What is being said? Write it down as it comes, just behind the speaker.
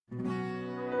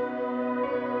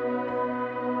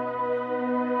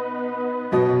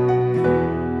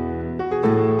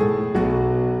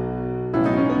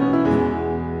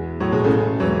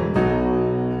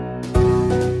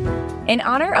In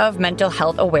honor of Mental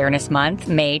Health Awareness Month,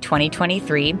 May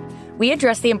 2023, we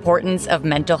address the importance of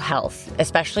mental health,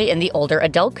 especially in the older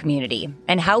adult community,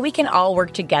 and how we can all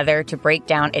work together to break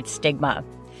down its stigma.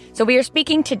 So we are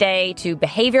speaking today to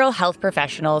behavioral health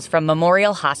professionals from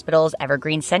Memorial Hospital's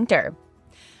Evergreen Center.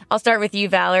 I'll start with you,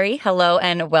 Valerie. Hello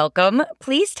and welcome.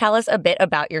 Please tell us a bit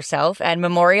about yourself and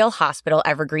Memorial Hospital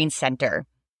Evergreen Center.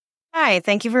 Hi,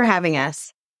 thank you for having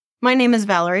us. My name is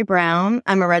Valerie Brown.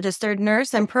 I'm a registered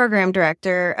nurse and program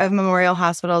director of Memorial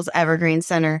Hospital's Evergreen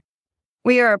Center.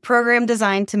 We are a program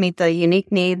designed to meet the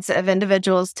unique needs of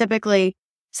individuals typically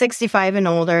 65 and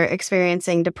older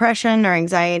experiencing depression or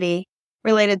anxiety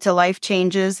related to life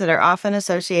changes that are often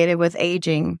associated with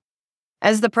aging.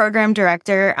 As the program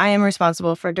director, I am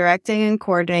responsible for directing and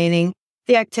coordinating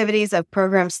the activities of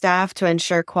program staff to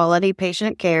ensure quality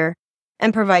patient care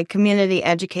and provide community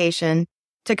education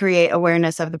to create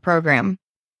awareness of the program.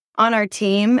 On our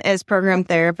team is program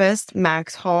therapist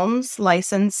Max Holmes,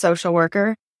 licensed social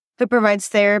worker, who provides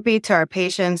therapy to our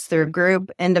patients through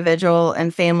group, individual,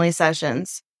 and family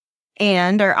sessions.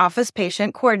 And our office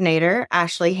patient coordinator,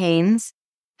 Ashley Haynes,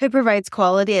 who provides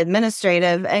quality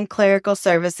administrative and clerical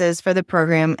services for the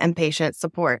program and patient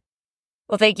support.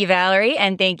 Well, thank you, Valerie,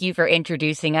 and thank you for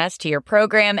introducing us to your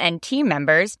program and team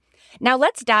members. Now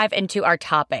let's dive into our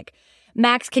topic.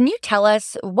 Max, can you tell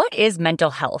us what is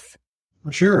mental health?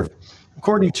 Sure.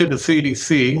 According to the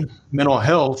CDC, mental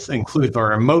health includes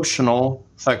our emotional,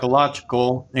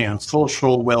 psychological, and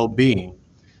social well-being.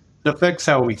 It affects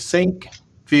how we think,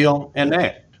 feel, and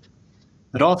act.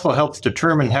 It also helps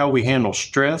determine how we handle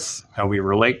stress, how we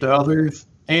relate to others,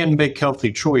 and make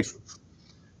healthy choices.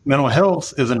 Mental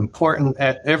health is important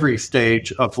at every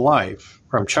stage of life,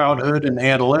 from childhood and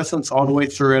adolescence all the way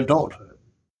through adulthood.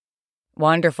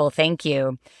 Wonderful, thank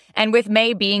you. And with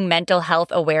May being Mental Health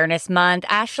Awareness Month,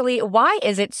 Ashley, why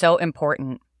is it so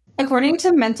important? According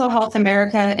to Mental Health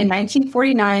America, in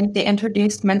 1949, they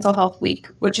introduced Mental Health Week,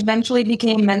 which eventually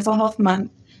became Mental Health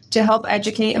Month, to help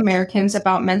educate Americans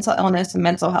about mental illness and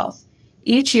mental health.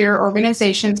 Each year,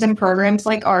 organizations and programs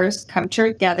like ours come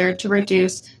together to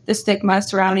reduce the stigma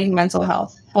surrounding mental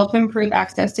health, help improve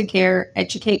access to care,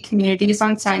 educate communities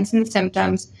on signs and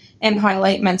symptoms, and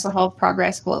highlight mental health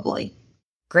progress globally.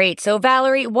 Great. So,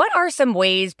 Valerie, what are some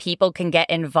ways people can get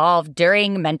involved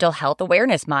during Mental Health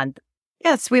Awareness Month?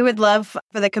 Yes, we would love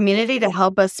for the community to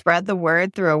help us spread the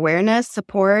word through awareness,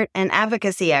 support, and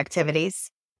advocacy activities.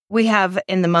 We have,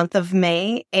 in the month of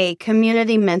May, a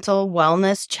Community Mental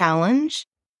Wellness Challenge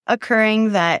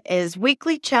occurring that is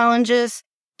weekly challenges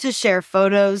to share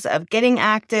photos of getting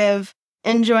active,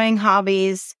 enjoying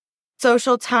hobbies,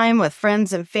 social time with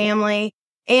friends and family,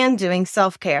 and doing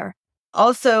self-care.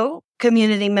 Also,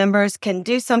 community members can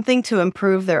do something to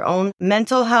improve their own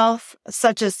mental health,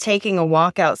 such as taking a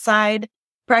walk outside,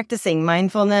 practicing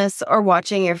mindfulness, or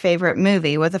watching your favorite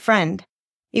movie with a friend.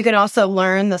 You can also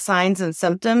learn the signs and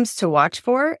symptoms to watch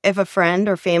for if a friend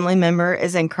or family member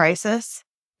is in crisis,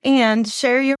 and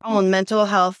share your own mental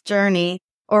health journey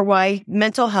or why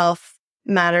mental health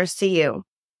matters to you.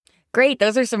 Great.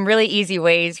 Those are some really easy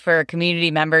ways for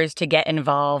community members to get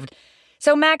involved.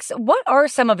 So, Max, what are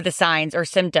some of the signs or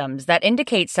symptoms that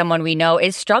indicate someone we know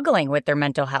is struggling with their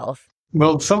mental health?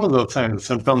 Well, some of those kinds of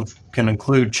symptoms can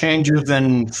include changes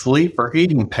in sleep or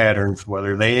eating patterns,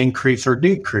 whether they increase or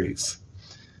decrease.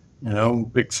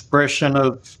 Expression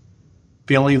of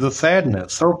feelings of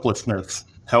sadness, hopelessness,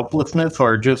 helplessness,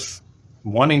 or just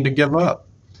wanting to give up.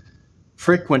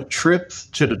 Frequent trips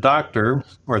to the doctor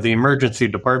or the emergency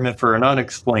department for an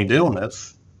unexplained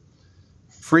illness.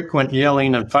 Frequent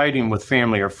yelling and fighting with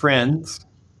family or friends.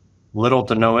 Little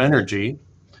to no energy.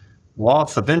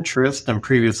 Loss of interest in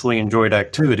previously enjoyed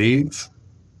activities.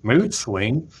 Mood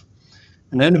swings.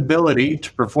 An inability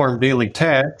to perform daily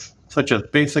tasks such as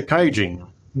basic hygiene,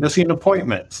 missing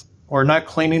appointments, or not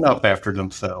cleaning up after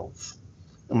themselves.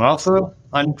 And also,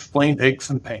 unexplained aches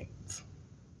and pains.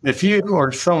 If you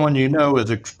or someone you know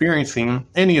is experiencing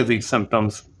any of these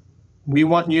symptoms, we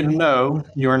want you to know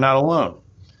you are not alone.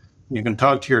 You can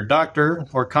talk to your doctor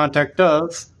or contact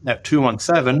us at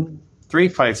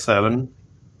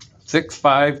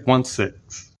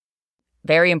 217-357-6516.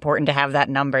 Very important to have that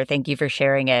number. Thank you for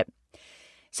sharing it.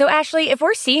 So, Ashley, if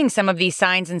we're seeing some of these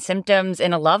signs and symptoms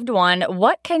in a loved one,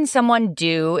 what can someone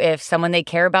do if someone they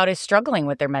care about is struggling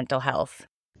with their mental health?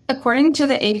 According to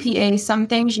the APA, some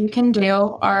things you can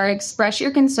do are express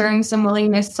your concerns and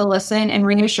willingness to listen and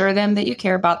reassure them that you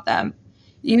care about them.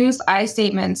 Use I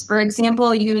statements. For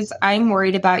example, use I'm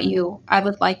worried about you. I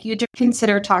would like you to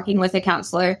consider talking with a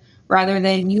counselor rather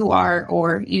than you are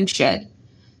or you should.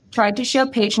 Try to show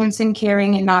patience and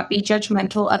caring and not be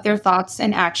judgmental of their thoughts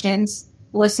and actions.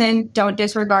 Listen, don't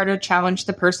disregard or challenge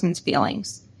the person's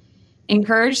feelings.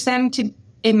 Encourage them to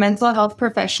a mental health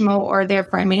professional or their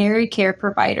primary care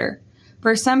provider.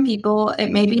 For some people,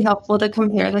 it may be helpful to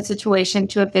compare the situation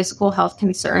to a physical health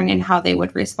concern and how they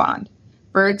would respond.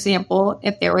 For example,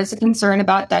 if there was a concern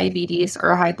about diabetes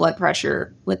or high blood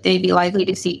pressure, would they be likely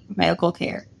to seek medical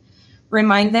care?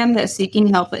 Remind them that seeking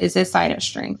help is a sign of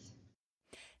strength.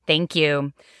 Thank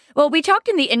you. Well, we talked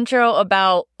in the intro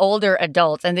about older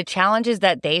adults and the challenges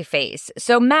that they face.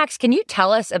 So, Max, can you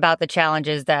tell us about the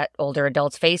challenges that older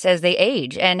adults face as they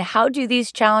age, and how do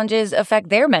these challenges affect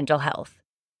their mental health?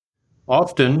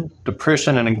 Often,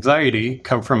 depression and anxiety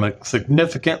come from a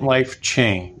significant life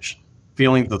change.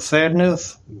 Feelings of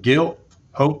sadness, guilt,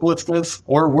 hopelessness,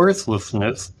 or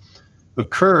worthlessness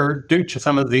occur due to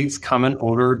some of these common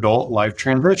older adult life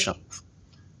transitions.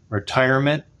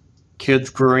 Retirement,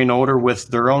 kids growing older with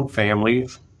their own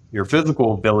families, your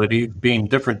physical ability being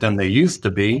different than they used to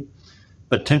be,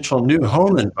 potential new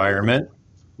home environment,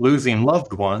 losing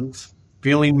loved ones,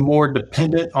 feeling more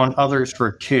dependent on others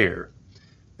for care.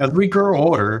 As we grow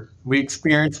older, we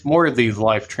experience more of these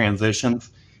life transitions,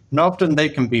 and often they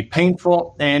can be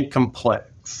painful and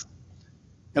complex.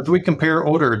 As we compare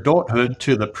older adulthood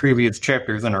to the previous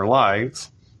chapters in our lives,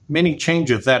 many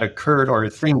changes that occurred are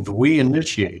things we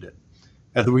initiated.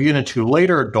 As we get into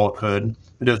later adulthood,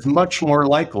 it is much more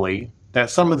likely that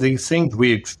some of these things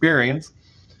we experience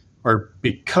are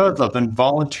because of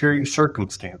involuntary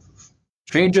circumstances.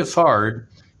 Change is hard,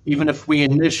 even if we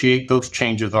initiate those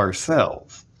changes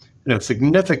ourselves. It is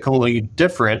significantly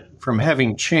different from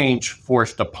having change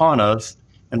forced upon us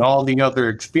and all the other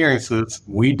experiences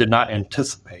we did not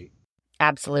anticipate.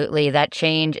 Absolutely. That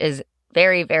change is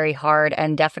very, very hard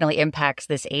and definitely impacts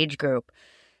this age group.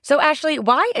 So, Ashley,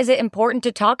 why is it important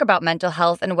to talk about mental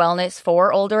health and wellness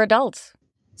for older adults?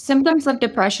 Symptoms of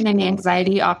depression and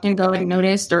anxiety often go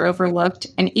unnoticed or overlooked,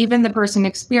 and even the person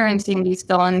experiencing these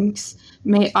feelings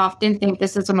may often think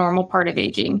this is a normal part of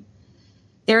aging.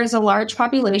 There is a large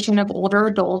population of older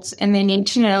adults, and they need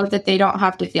to know that they don't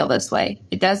have to feel this way.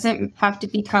 It doesn't have to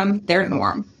become their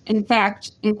norm. In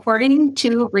fact, according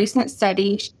to a recent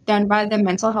study done by the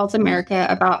Mental Health America,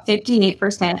 about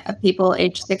 58% of people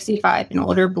aged 65 and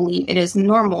older believe it is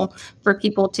normal for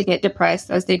people to get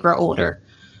depressed as they grow older.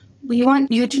 We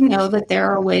want you to know that there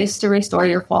are ways to restore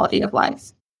your quality of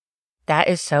life. That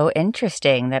is so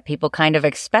interesting that people kind of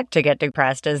expect to get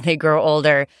depressed as they grow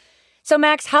older. So,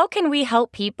 Max, how can we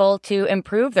help people to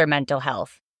improve their mental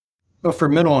health? Well, for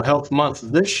Mental Health Month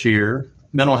this year,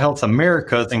 Mental Health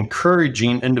America is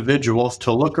encouraging individuals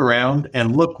to look around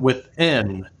and look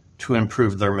within to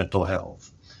improve their mental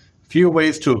health. A few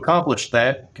ways to accomplish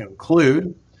that can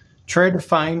include try to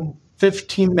find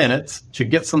 15 minutes to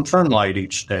get some sunlight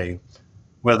each day,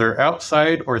 whether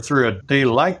outside or through a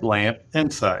daylight lamp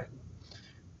inside.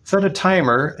 Set a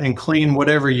timer and clean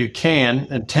whatever you can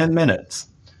in 10 minutes.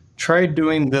 Try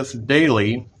doing this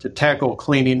daily to tackle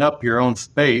cleaning up your own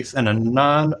space in a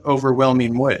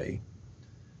non-overwhelming way.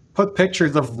 Put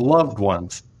pictures of loved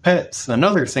ones, pets, and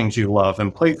other things you love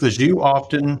in places you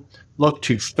often look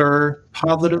to stir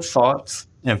positive thoughts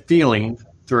and feelings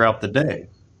throughout the day.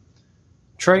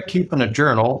 Try keeping a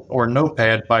journal or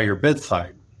notepad by your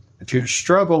bedside. If you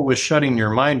struggle with shutting your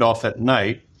mind off at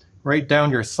night, write down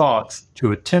your thoughts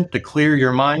to attempt to clear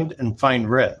your mind and find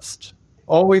rest.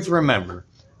 Always remember,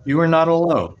 you are not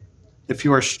alone. If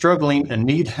you are struggling and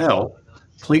need help,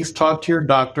 please talk to your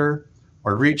doctor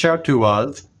or reach out to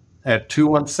us at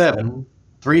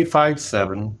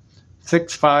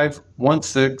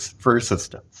 217-357-6516 for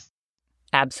assistance.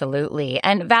 Absolutely.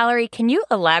 And Valerie, can you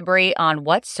elaborate on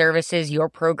what services your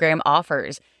program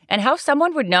offers and how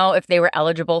someone would know if they were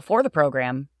eligible for the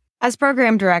program? As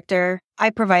program director, I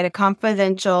provide a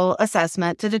confidential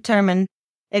assessment to determine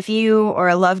if you or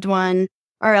a loved one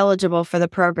are eligible for the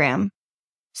program.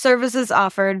 Services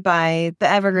offered by the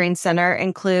Evergreen Center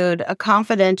include a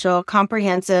confidential,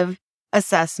 comprehensive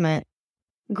assessment,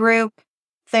 group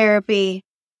therapy,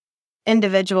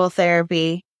 individual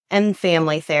therapy, and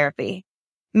family therapy,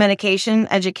 medication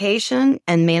education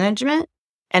and management,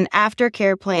 and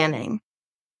aftercare planning,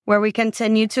 where we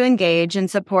continue to engage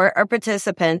and support our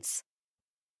participants.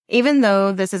 Even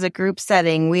though this is a group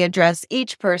setting, we address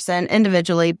each person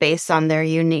individually based on their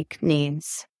unique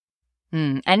needs.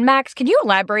 And Max, can you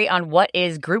elaborate on what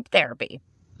is group therapy?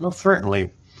 Well,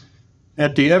 certainly.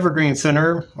 At the Evergreen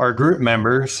Center, our group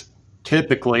members,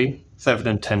 typically 7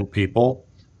 to 10 people,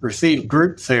 receive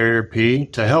group therapy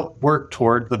to help work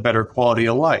toward the better quality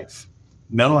of life,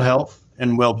 mental health,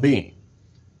 and well-being.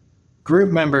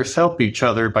 Group members help each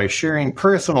other by sharing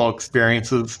personal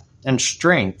experiences and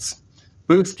strengths,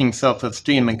 boosting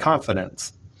self-esteem and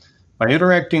confidence. By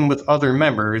interacting with other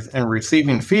members and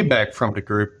receiving feedback from the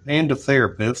group and the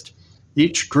therapist,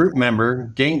 each group member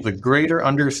gains a greater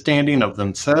understanding of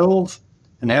themselves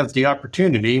and has the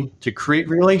opportunity to create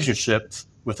relationships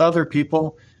with other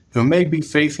people who may be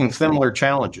facing similar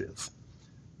challenges.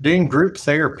 During group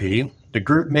therapy, the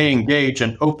group may engage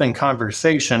in open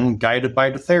conversation guided by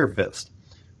the therapist,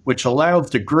 which allows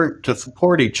the group to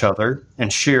support each other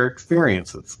and share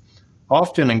experiences.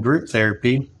 Often in group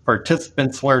therapy,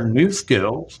 participants learn new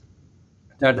skills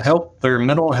that help their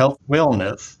mental health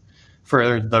wellness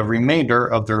for the remainder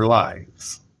of their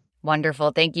lives.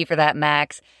 Wonderful. Thank you for that,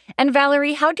 Max. And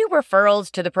Valerie, how do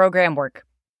referrals to the program work?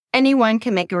 Anyone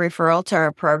can make a referral to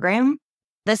our program.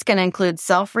 This can include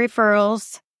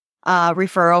self-referrals,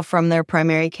 referral from their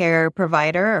primary care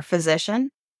provider or physician,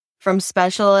 from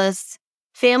specialists,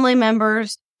 family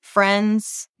members,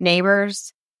 friends,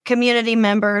 neighbors, community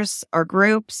members or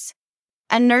groups,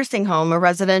 and nursing home or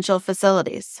residential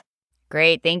facilities.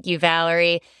 Great. Thank you,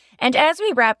 Valerie. And as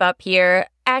we wrap up here,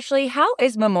 Ashley, how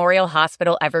is Memorial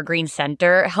Hospital Evergreen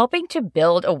Center helping to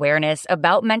build awareness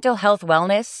about mental health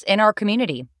wellness in our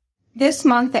community? This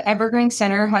month, the Evergreen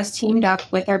Center has teamed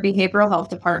up with our behavioral health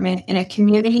department in a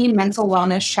community mental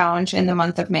wellness challenge in the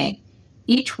month of May.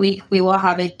 Each week, we will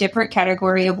have a different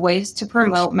category of ways to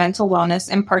promote mental wellness,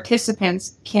 and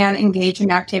participants can engage in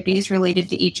activities related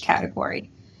to each category.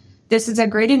 This is a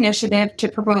great initiative to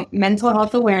promote mental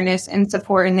health awareness and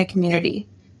support in the community.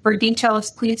 For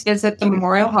details, please visit the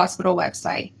Memorial Hospital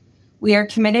website. We are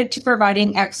committed to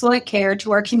providing excellent care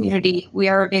to our community. We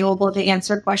are available to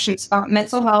answer questions about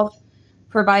mental health,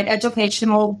 provide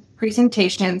educational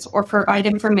presentations, or provide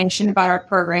information about our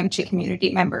program to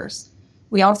community members.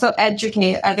 We also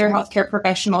educate other healthcare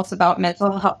professionals about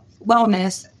mental health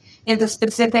wellness and the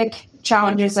specific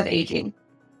challenges of aging.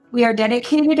 We are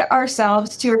dedicated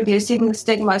ourselves to reducing the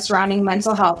stigma surrounding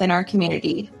mental health in our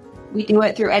community. We do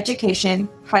it through education,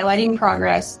 highlighting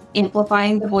progress,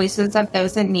 amplifying the voices of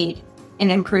those in need,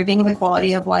 and improving the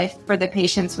quality of life for the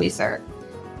patients we serve.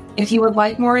 If you would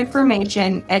like more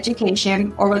information,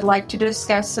 education, or would like to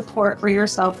discuss support for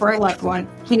yourself or a loved one,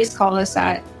 please call us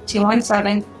at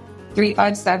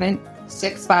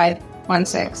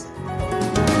 217-357-6516.